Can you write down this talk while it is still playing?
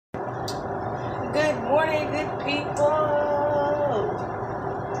morning, good people.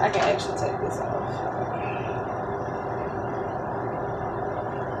 I can actually take this off.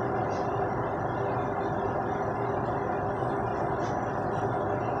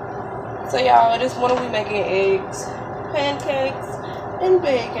 So y'all, this morning we making eggs, pancakes, and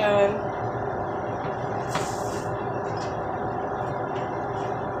bacon.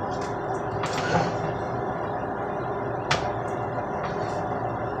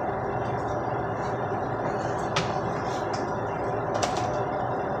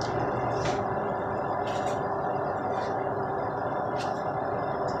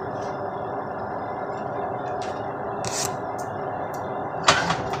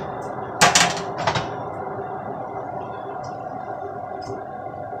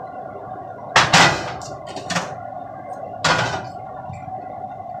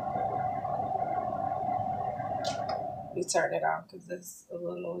 We turn it off because it's a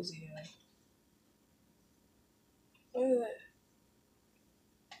little noisy. Look at that.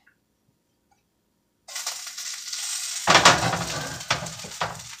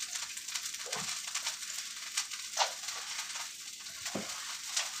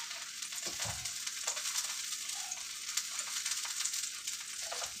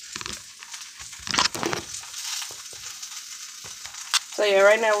 So yeah,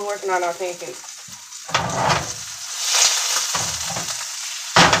 right now we're working on our pancakes.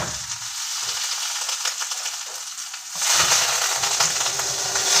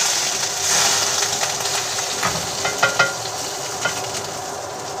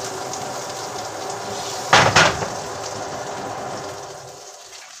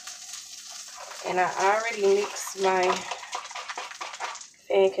 And I already mixed my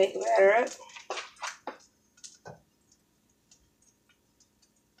pancake batter up.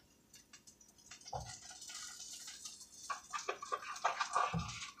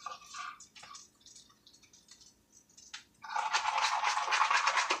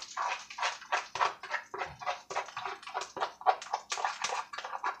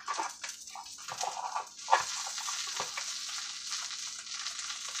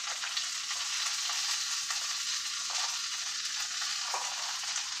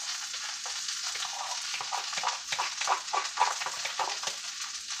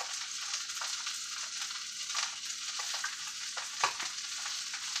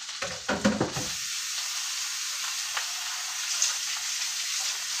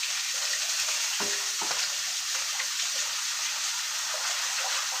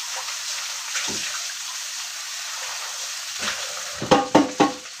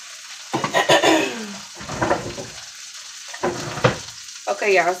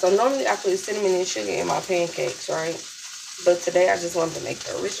 Okay, y'all, so normally I put cinnamon and sugar in my pancakes, right? But today I just wanted to make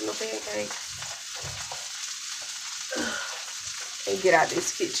the original pancakes and get out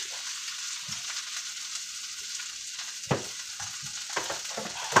this kitchen.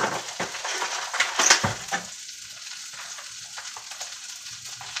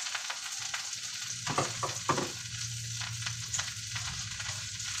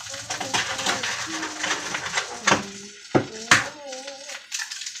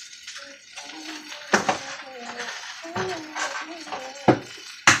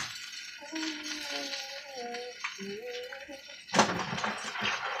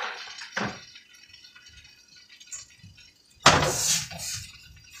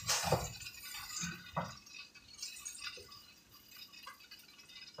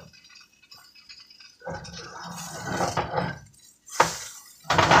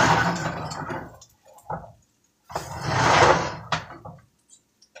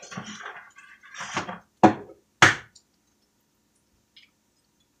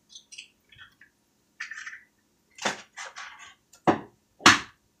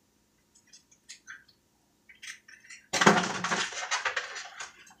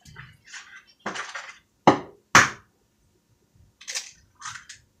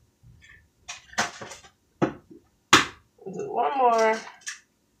 Do one more.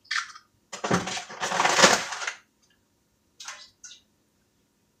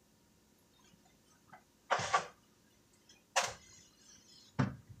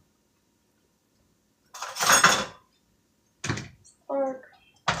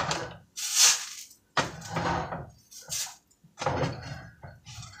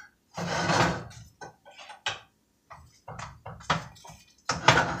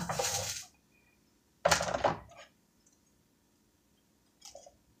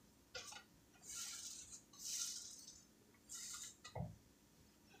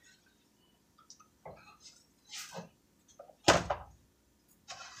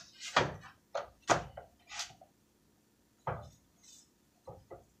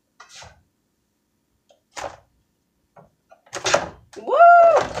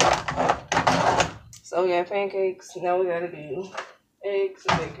 So we got pancakes. Now we gotta do eggs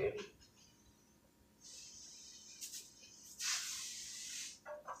and bacon.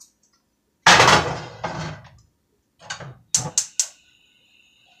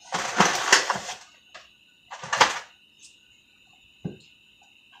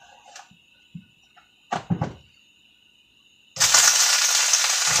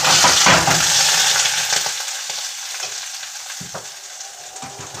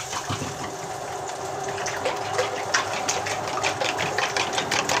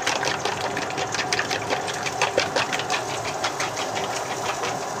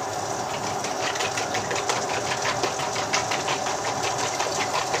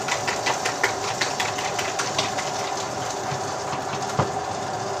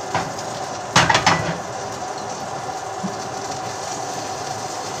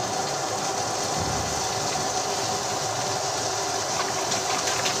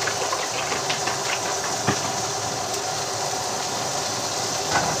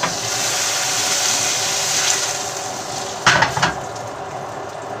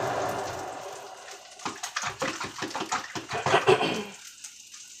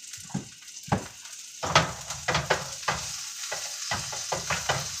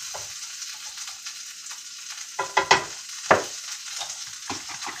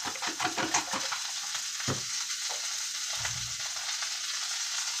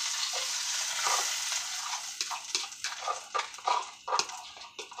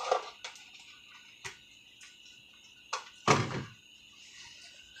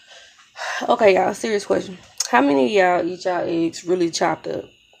 Okay, y'all, serious question. How many of y'all eat y'all eggs really chopped up?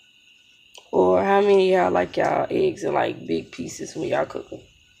 Or how many of y'all like y'all eggs in like big pieces when y'all cook them?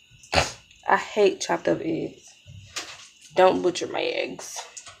 I hate chopped up eggs. Don't butcher my eggs.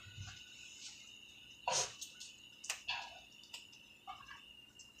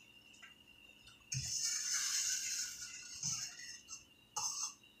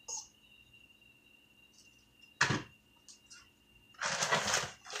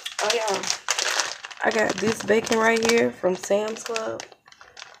 Oh yeah, I got this bacon right here from Sam's Club.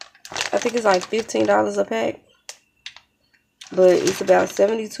 I think it's like $15 a pack. But it's about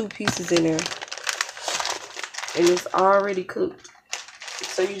 72 pieces in there. And it's already cooked.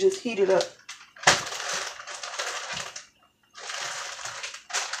 So you just heat it up.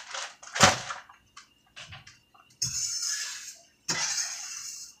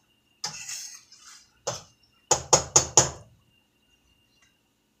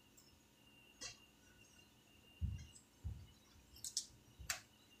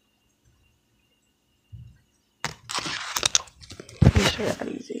 Let me show y'all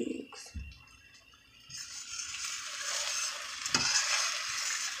these eggs.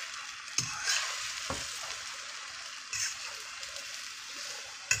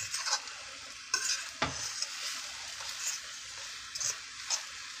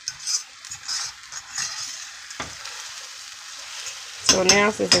 So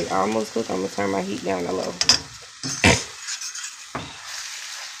now since they almost cooked, I'm going to turn my heat down to low.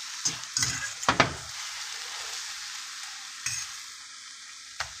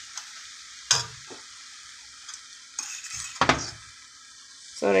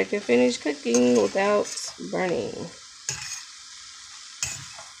 So they can finish cooking without burning.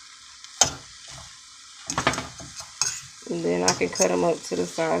 And then I can cut them up to the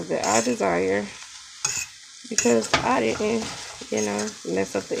size that I desire. Because I didn't, you know,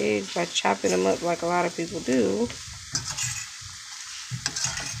 mess up the eggs by chopping them up like a lot of people do.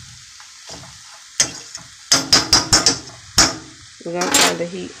 We're going to turn the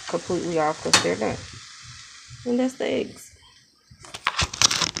heat completely off because they're done. And that's the eggs.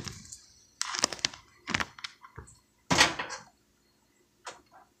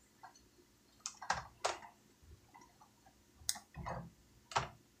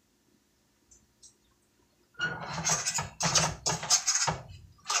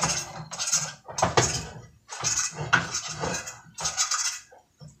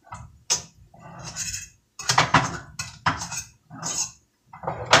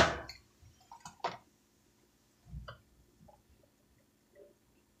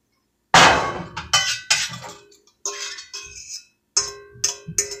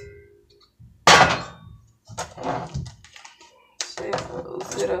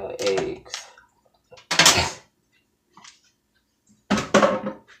 Little eggs.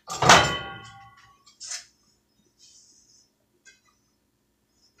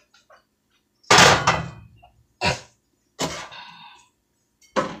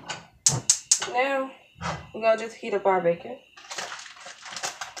 Now we're gonna just heat up our bacon.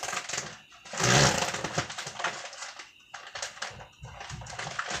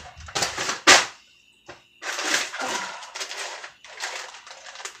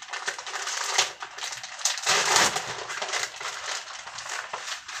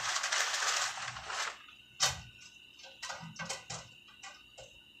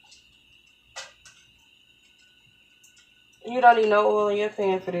 You don't need no oil in your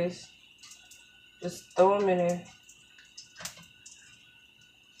pan for this. Just throw them in there.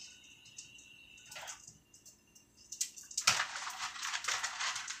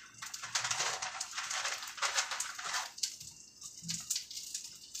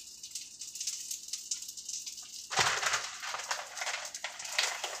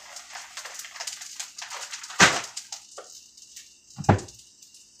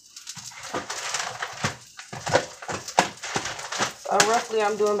 So roughly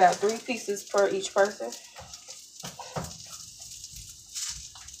I'm doing about 3 pieces per each person.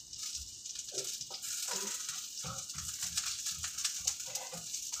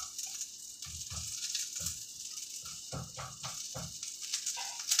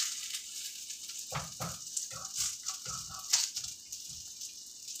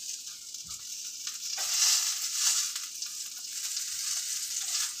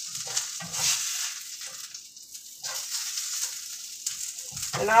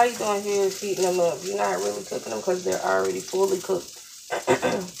 And all you're doing here is heating them up. You're not really cooking them because they're already fully cooked.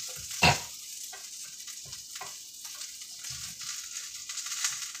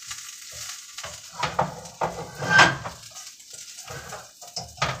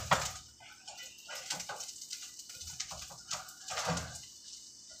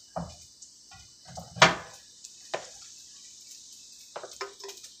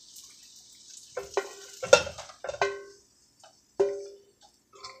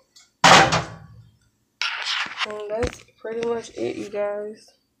 And that's pretty much it, you guys.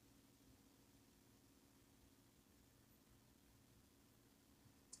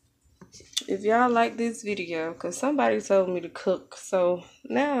 If y'all like this video, because somebody told me to cook, so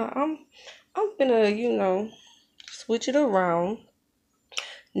now I'm gonna, you know, switch it around.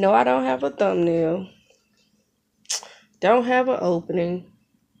 No, I don't have a thumbnail. Don't have an opening.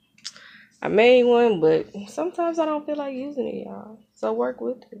 I made one, but sometimes I don't feel like using it, y'all. So work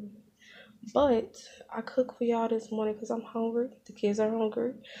with it. But I cooked for y'all this morning because I'm hungry. The kids are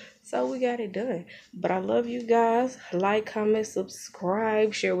hungry. So we got it done. But I love you guys. Like, comment,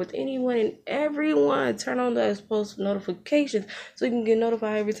 subscribe, share with anyone and everyone. Turn on those post notifications so you can get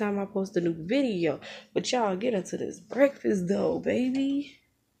notified every time I post a new video. But y'all get into this breakfast though, baby.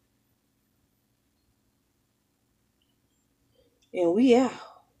 And we out.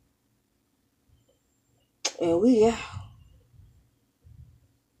 And we out.